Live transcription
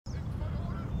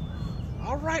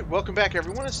Alright, welcome back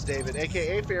everyone, it's David,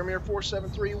 aka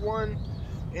Fairmere4731,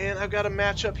 and I've got a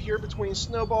matchup here between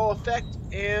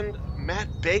Sneeuwbaleffect and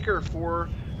Mattbaker for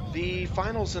the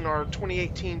finals in our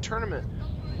 2018 tournament.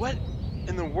 What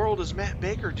in the world is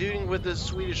Mattbaker doing with this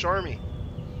Swedish army?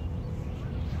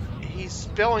 He's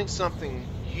spelling something,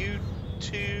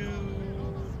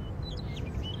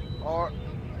 or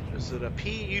is it a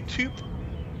P? YouTube?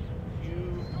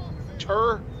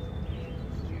 Turd?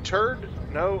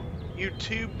 No.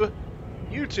 YouTube.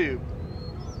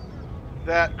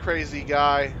 That crazy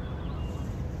guy.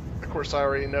 Of course, I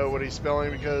already know what he's spelling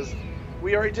because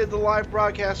we already did the live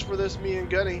broadcast for this, me and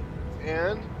Gunny,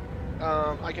 and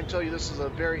I can tell you this is a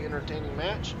very entertaining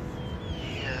match.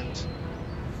 And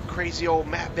crazy old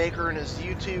Mattbaker and his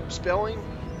YouTube spelling,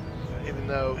 even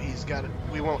though he's got it,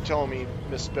 we won't tell him he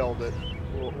misspelled it.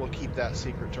 We'll keep that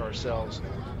secret to ourselves.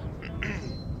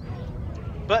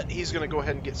 But he's going to go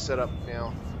ahead and get set up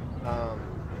now.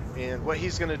 And what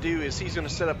he's going to do is he's going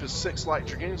to set up his 6 light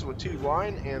dragoons with 2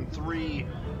 line and 3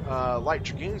 light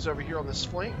dragoons over here on this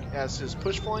flank as his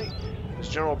push flank, his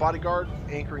general bodyguard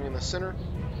anchoring in the center,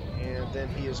 and then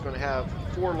he is going to have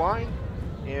 4 line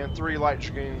and 3 light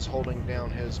dragoons holding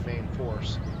down his main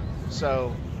force.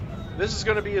 So this is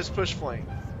going to be his push flank.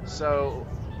 So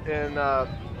in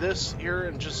this here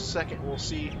in just a second we'll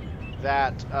see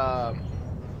that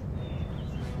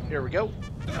here we go.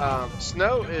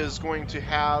 Snow is going to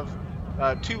have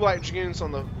 2 light dragoons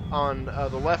on the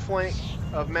left flank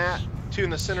of Matt, 2 in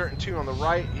the center and 2 on the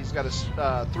right. He's got his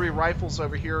 3 rifles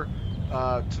over here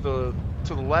to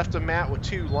the left of Matt with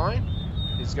 2 line.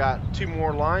 He's got 2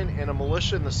 more line and a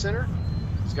militia in the center.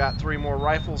 He's got 3 more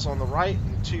rifles on the right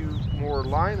and 2 more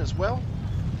line as well.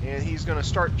 And he's going to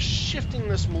start shifting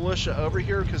this militia over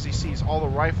here because he sees all the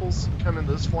rifles coming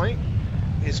to this flank.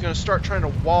 He's going to start trying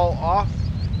to wall off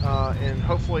and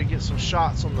hopefully get some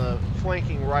shots on the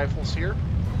flanking rifles here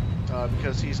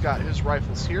because he's got his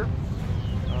rifles here.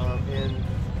 And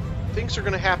things are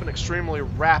going to happen extremely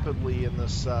rapidly in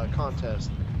this contest.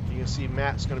 You can see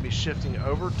Matt's going to be shifting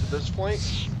over to this flank.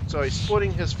 So he's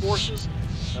splitting his forces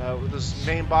with his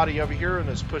main body over here and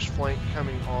his push flank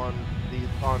coming on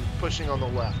pushing on the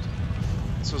left.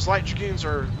 So his light dragoons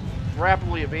are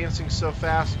rapidly advancing so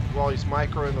fast while he's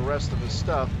microing the rest of his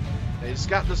stuff. He's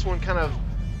got this one kind of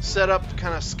set up,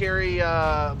 kind of scary,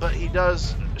 but he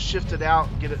does shift it out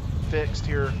and get it fixed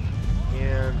here.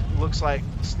 And looks like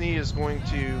Snee is going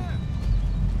to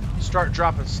start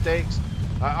dropping stakes.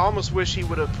 I almost wish he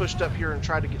would have pushed up here and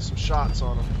tried to get some shots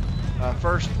on him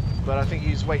first, but I think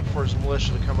he's waiting for his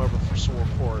militia to come over for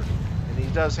support. And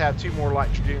he does have 2 more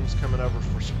light dragoons coming over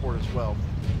for support as well.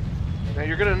 Now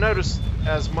you're going to notice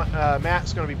as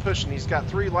Matt's going to be pushing, he's got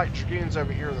 3 light dragoons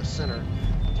over here in the center,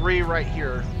 3 right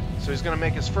here. So he's going to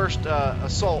make his first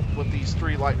assault with these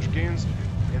 3 light dragoons,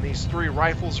 and these 3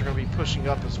 rifles are going to be pushing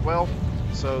up as well.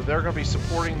 So they're going to be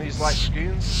supporting these light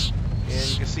dragoons, and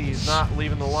you can see he's not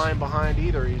leaving the line behind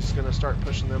either. He's going to start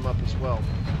pushing them up as well.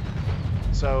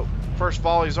 So first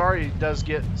volleys he does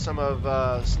get some of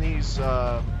Snee's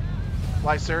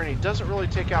lights there, and he doesn't really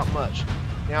take out much.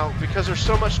 Now because there's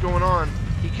so much going on,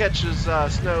 he catches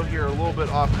Snow here a little bit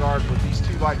off guard with these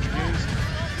 2 light dragoons.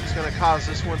 It's going to cause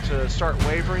this one to start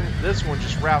wavering. This one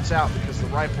just routes out because the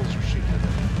rifles are shooting at it.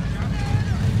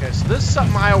 Okay, so this is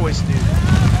something I always do.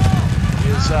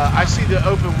 Is I see the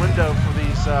open window for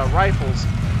these rifles,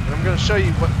 and I'm going to show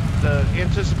you what the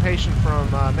anticipation from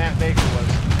Mattbaker was.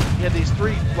 He had these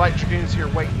 3 light dragoons here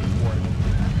waiting for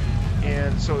it,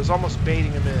 and so it was almost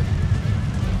baiting him in.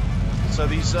 So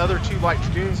these other 2 light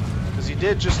dragoons, because he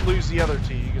did just lose the other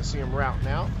 2, you can see them routing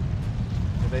out,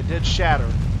 and they did shatter.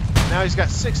 Now he's got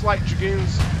 6 light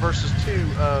dragoons versus 2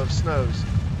 of Snow's.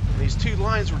 And these 2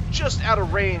 lines were just out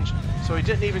of range, so he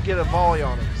didn't even get a volley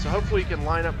on them. So hopefully he can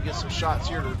line up and get some shots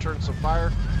here to return some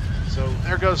fire. So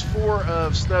there goes 4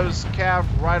 of Snow's cav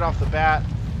right off the bat,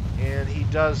 and he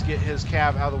does get his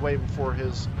cav out of the way before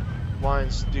his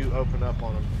lines do open up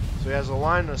on him. So he has a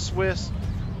line and a Swiss,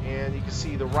 and you can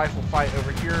see the rifle fight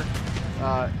over here.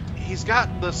 He's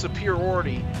got the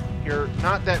superiority here,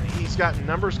 not that he's got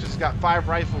numbers because he's got 5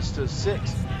 rifles to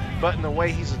 6, but in the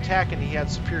way he's attacking he had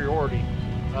superiority.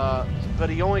 But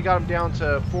he only got him down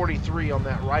to 43 on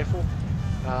that rifle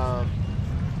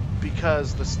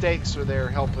because the stakes are there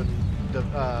helping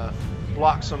to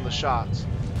block some of the shots.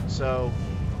 So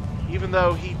even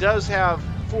though he does have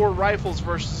 4 rifles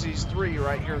versus these 3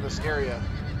 right here in this area,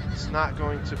 it's not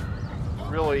going to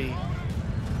really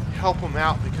help him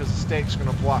out because the stakes are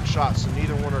going to block shots, so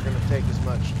neither one are going to take as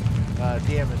much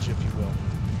damage, if you will.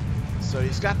 So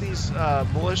he's got these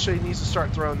militia, he needs to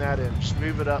start throwing that in, just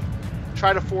move it up,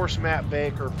 try to force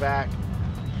Mattbaker back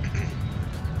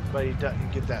but he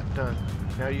doesn't get that done.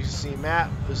 Now you see Matt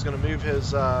is going to move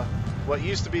his, what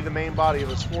used to be the main body of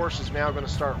his force is now going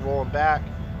to start rolling back,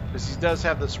 because he does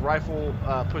have this rifle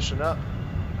pushing up.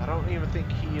 I don't even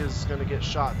think he is going to get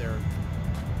shot there.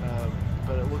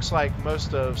 But it looks like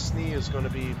most of Snee is going to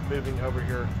be moving over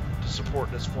here to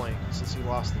support this flank since he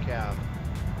lost the cav.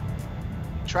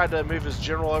 He tried to move his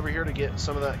general over here to get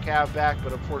some of that cav back,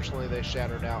 but unfortunately they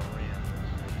shattered out and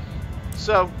ran.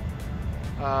 So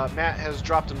Matt has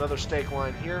dropped another stake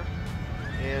line here,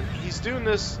 and he's doing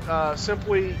this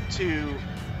simply to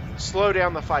slow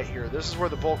down the fight here. This is where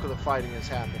the bulk of the fighting is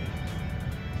happening.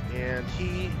 And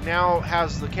he now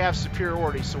has the cav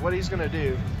superiority, so what he's going to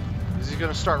do is he's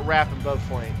going to start wrapping both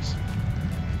flanks.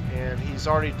 And he's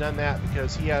already done that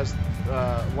because he has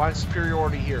line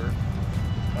superiority here,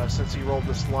 since he rolled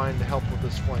this line to help with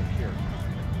this flank here.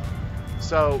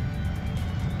 So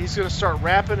he's going to start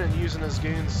wrapping and using his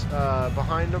goons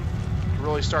behind him to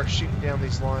really start shooting down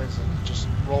these lines and just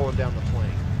rolling down the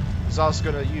flank. He's also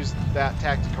going to use that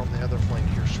tactic on the other flank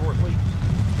here shortly.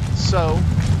 So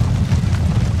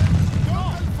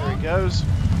there he goes.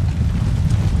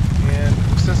 And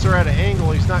since they're at an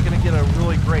angle, he's not going to get a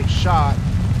really great shot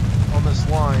on this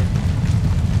line.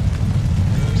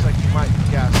 It looks like you might,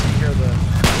 yeah, see here the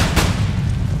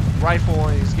rifle,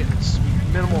 and he's getting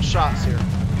minimal shots here.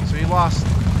 So he lost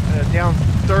down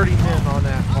 30 men on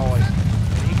that volley,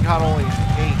 and he got only 8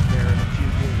 there in a few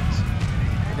games.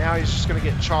 And now he's just going to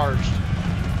get charged.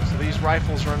 So these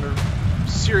rifles are under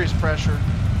serious pressure.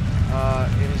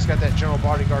 And he's got that general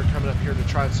bodyguard coming up here to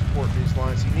try and support these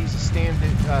lines. He needs to stand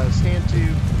to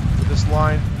with this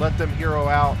line, let them hero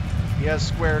out. He has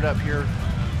squared up here.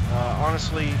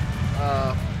 Honestly, you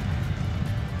know,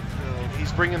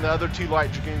 he's bringing the other 2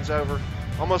 light dragoons over.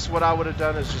 Almost what I would have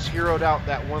done is just heroed out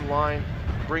that one line,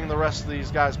 bring the rest of these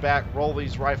guys back, roll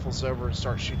these rifles over, and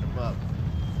start shooting them up.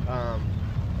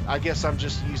 I guess I'm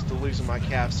just used to losing my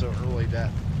cav so early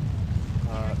that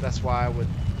that's why I would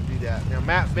do that. Now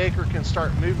Mattbaker can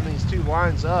start moving these 2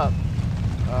 lines up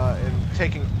and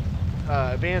taking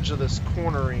advantage of this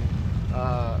cornering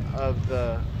of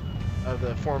the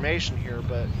formation here,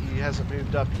 but he hasn't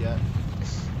moved up yet.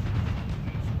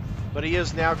 But he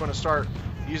is now going to start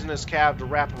using his cav to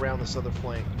wrap around this other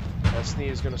flank. Snee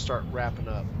is going to start wrapping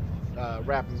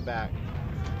back.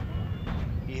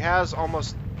 He has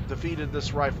almost defeated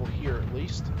this rifle here at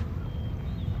least,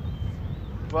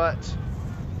 but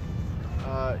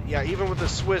yeah, even with the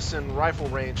Swiss in rifle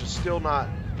range, it's still not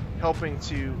helping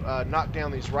to knock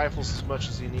down these rifles as much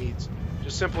as he needs,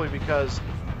 just simply because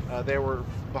they were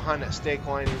behind that stake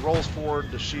line. He rolls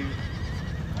forward to shoot.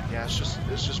 Yeah, it's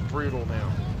just brutal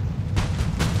now.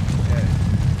 Okay,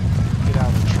 get out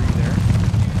of the tree there.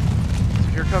 So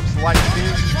here comes the light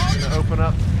dragoon. He's going to open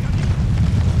up.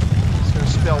 He's going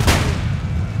to spell doom.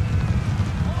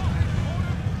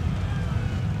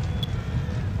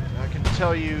 I can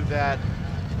tell you that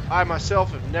I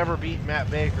myself have never beat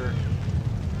Mattbaker.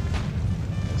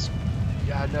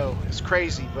 Yeah, I know, it's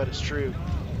crazy, but it's true.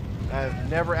 I've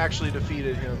never actually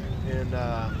defeated him in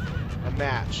a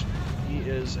match. He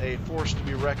is a force to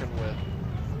be reckoned with.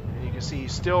 And you can see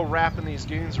he's still wrapping these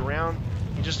goons around.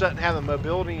 He just doesn't have the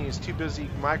mobility. He's too busy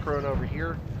microing over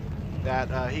here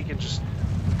that he can just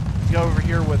go over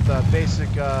here with basic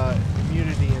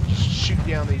immunity and just shoot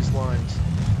down these lines,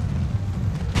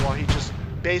 while he just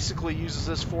basically uses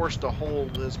this force to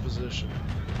hold his position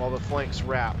while the flanks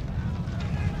wrap.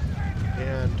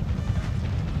 And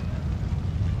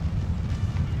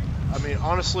I mean,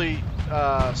 honestly,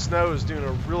 Snow is doing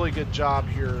a really good job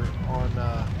here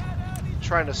on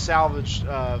trying to salvage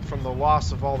from the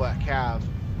loss of all that cav.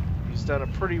 He's done a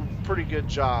pretty good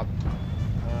job,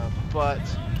 but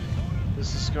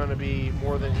this is going to be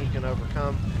more than he can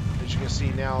overcome. As you can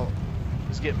see now,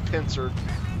 he's getting pincered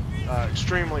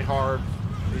extremely hard.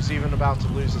 He's even about to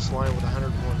lose this line with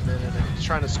 101 men in it. He's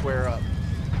trying to square up.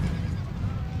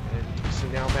 And you can see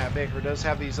now Mattbaker does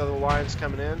have these other lines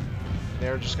coming in.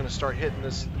 They're just going to start hitting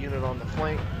this unit on the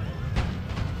flank.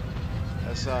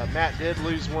 As Matt did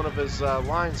lose one of his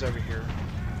lines over here.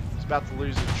 He's about to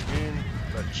lose a dragoon,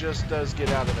 but just does get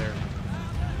out of there.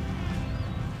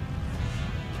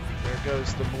 There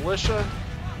goes the militia.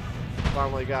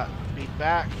 Finally got beat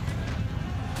back.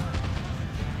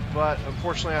 But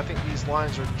unfortunately, I think these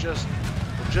lines are just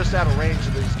out of range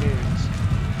of these goons.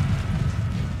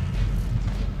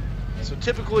 So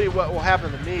typically what will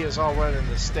happen to me is I'll run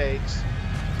into stakes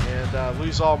and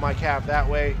lose all my cav that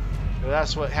way. But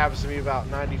that's what happens to me about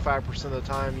 95% of the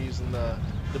time using the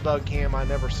bug cam. I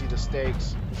never see the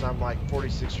stakes because I'm like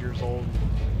 46 years old.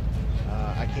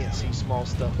 I can't see small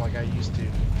stuff like I used to.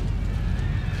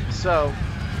 So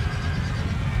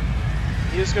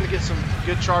he is going to get some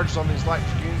good charges on these light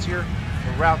dragoons here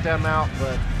and route them out,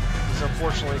 but he's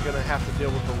unfortunately going to have to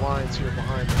deal with the lines here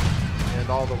behind him and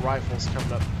all the rifles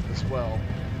coming up as well.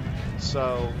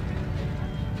 So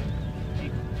he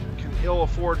can ill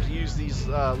afford to use these,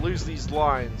 lose these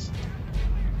lines.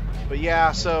 But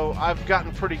yeah, so I've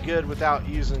gotten pretty good without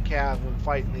using cav and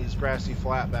fighting these grassy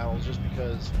flat battles just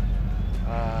because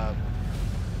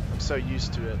I'm so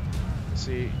used to it.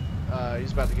 See,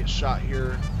 he's about to get shot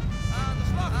here.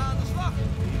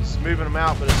 He's moving him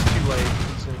out, but it's too late.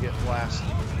 He's going to get blasted.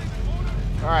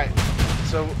 Alright,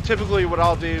 so typically what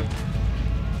I'll do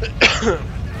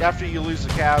after you lose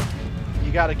the cav,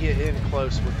 you got to get in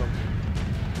close with them.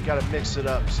 You got to mix it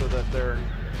up so that the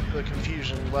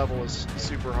confusion level is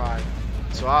super high.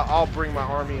 So I'll bring my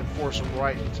army and force them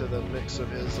right into the mix of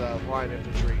his line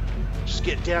infantry. Just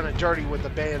get down and dirty with the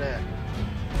bayonet.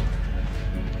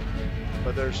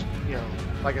 But there's, you know,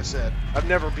 like I said, I've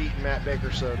never beaten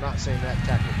Mattbaker, so not saying that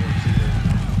tactic works either.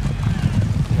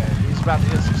 Okay, he's about to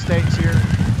hit some stakes here.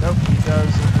 Nope, he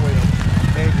does avoid him.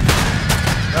 Maybe.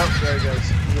 Nope, there he goes.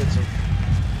 He hits him.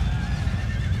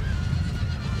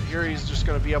 But here he's just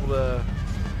going to be able to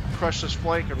crush this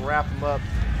flank and wrap him up.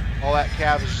 All that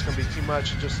cav is just going to be too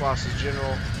much. He just lost his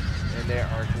general, and they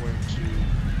are going to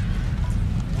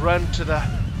run to the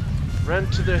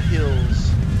hills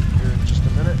here in just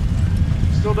a minute.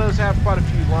 Still does have quite a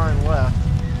few line left.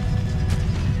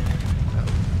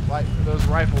 Like those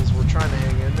rifles were trying to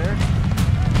hang in there,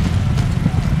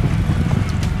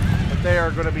 but they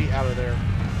are going to be out of there.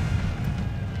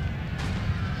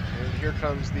 And here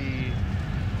comes the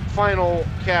final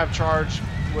cav charge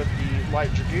with the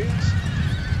light dragoons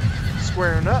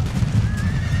squaring up,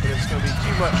 but it's going to be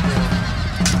too much for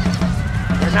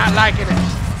them. They're not liking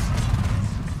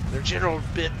it. Their general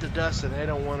bit the dust, and they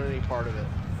don't want any part of it.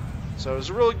 So it was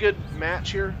a really good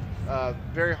match here.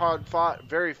 Very hard fought,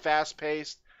 very fast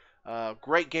paced.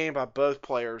 Great game by both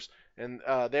players. And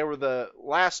they were the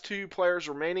last two players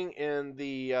remaining in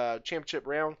the championship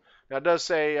round. Now it does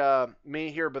say me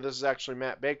here, but this is actually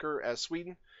Mattbaker as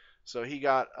Sweden. So he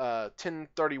got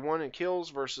 1031 in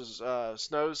kills versus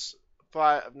Snow's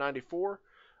 594.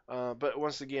 But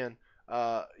once again,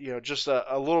 you know, just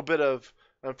a little bit of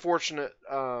unfortunate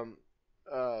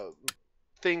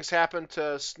things happened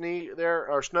to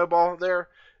Snowball there,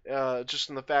 just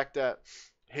in the fact that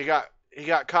he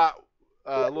got caught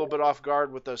a little bit off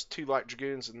guard with those two light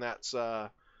dragoons, and that's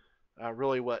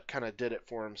really what kind of did it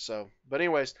for him. So, but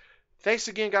anyways, thanks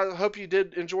again, guys. I hope you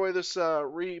did enjoy this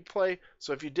replay.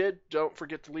 So if you did, don't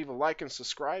forget to leave a like and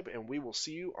subscribe, and we will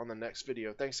see you on the next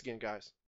video. Thanks again, guys.